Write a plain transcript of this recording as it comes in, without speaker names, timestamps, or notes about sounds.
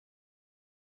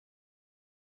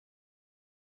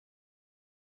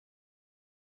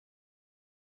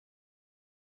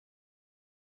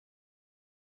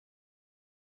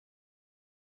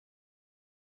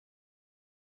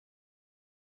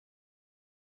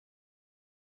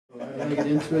When I get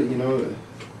into it,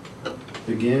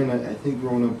 again, I think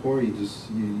growing up poor,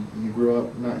 you grow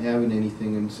up not having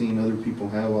anything and seeing other people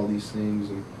have all these things,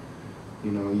 and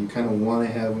you kind of want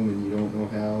to have them and you don't know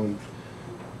how.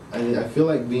 And I feel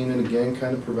like being in a gang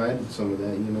kind of provided some of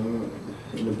that,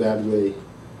 in a bad way.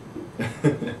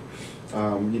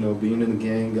 Being in a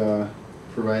gang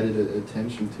provided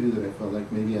attention too that I felt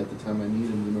like maybe at the time I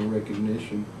needed,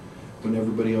 recognition. When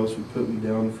everybody else would put me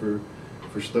down for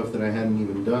stuff that I hadn't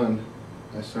even done,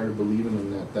 I started believing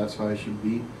in that. That's how I should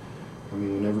be. I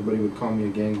mean, when everybody would call me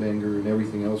a gangbanger and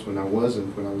everything else when I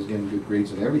wasn't, when I was getting good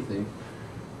grades and everything,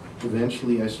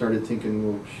 eventually I started thinking,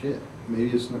 well, shit,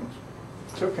 maybe it's not.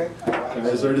 It's okay.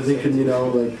 I started thinking,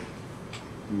 like,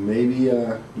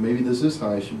 maybe this is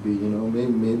how I should be,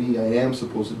 maybe I am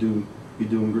supposed to be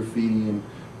doing graffiti and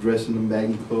dressing in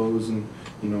baggy clothes and,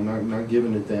 not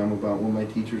giving a damn about what my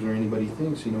teachers or anybody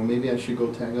thinks. Maybe I should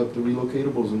go tag up the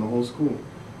relocatables in the whole school,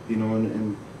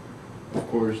 and of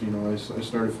course, I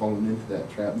started falling into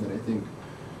that trap that I think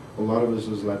a lot of us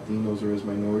as Latinos or as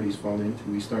minorities fall into.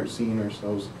 We start seeing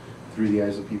ourselves through the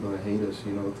eyes of people that hate us,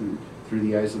 through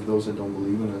the eyes of those that don't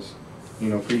believe in us.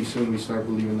 Pretty soon we start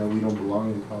believing that we don't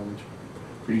belong in college.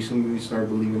 Pretty soon we start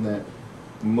believing that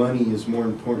money is more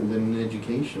important than an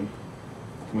education,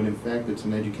 when in fact it's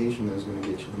an education that's going to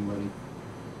get you the money.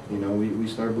 We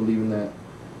start believing that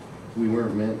we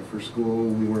weren't meant for school,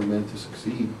 we weren't meant to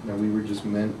succeed. Now we were just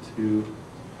meant to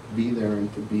be there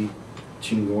and to be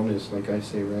chingones, like I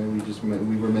say, right?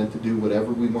 We were meant to do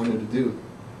whatever we wanted to do,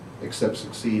 except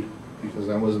succeed, because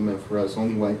that wasn't meant for us.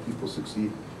 Only white people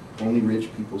succeed. Only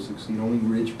rich people succeed. Only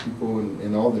rich people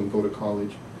and all of them go to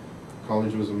college.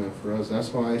 College wasn't meant for us. That's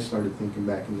why I started thinking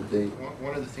back in the day.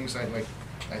 One of the things I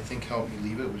think helped me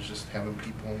leave it was just having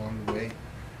people along the way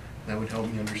that would help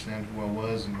me understand who I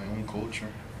was and my own culture.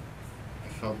 I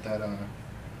felt that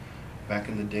back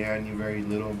in the day I knew very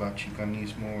little about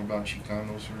Chicanismo or about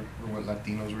Chicanos or what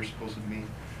Latinos were supposed to be.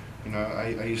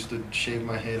 I used to shave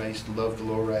my head. I used to love the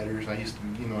lowriders. I used to,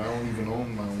 I don't even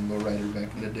own my own lowrider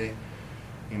back in the day.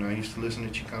 I used to listen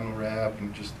to Chicano rap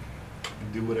and just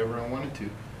do whatever I wanted to.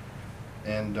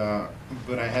 And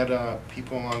but I had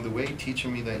people along the way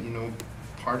teaching me that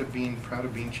part of being proud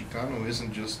of being Chicano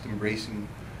isn't just embracing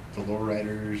the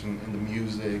lowriders and the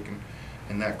music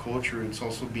and that culture. It's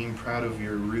also being proud of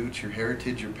your roots, your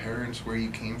heritage, your parents, where you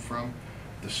came from,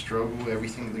 the struggle,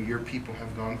 everything that your people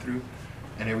have gone through,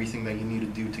 and everything that you need to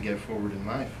do to get forward in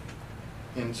life.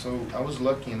 And so I was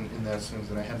lucky in that sense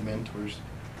that I had mentors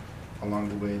along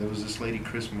the way. There was this lady,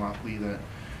 Chris Motley, that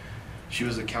she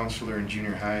was a counselor in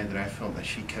junior high, that I felt that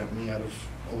she kept me out of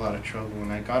a lot of trouble,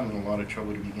 and I got in a lot of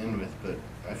trouble to begin with, but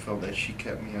I felt that she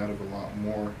kept me out of a lot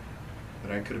more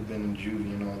that I could have been in juve,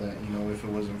 that, if it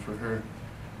wasn't for her.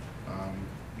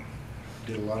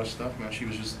 Did a lot of stuff, man. She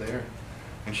was just there.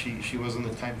 And she wasn't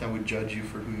the type that would judge you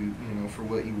for who you, for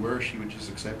what you were. She would just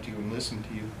accept you and listen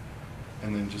to you,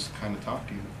 and then just kind of talk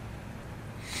to you.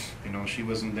 She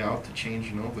wasn't out to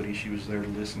change nobody. She was there to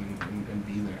listen and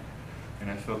be there. And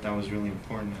I felt that was really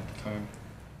important at the time.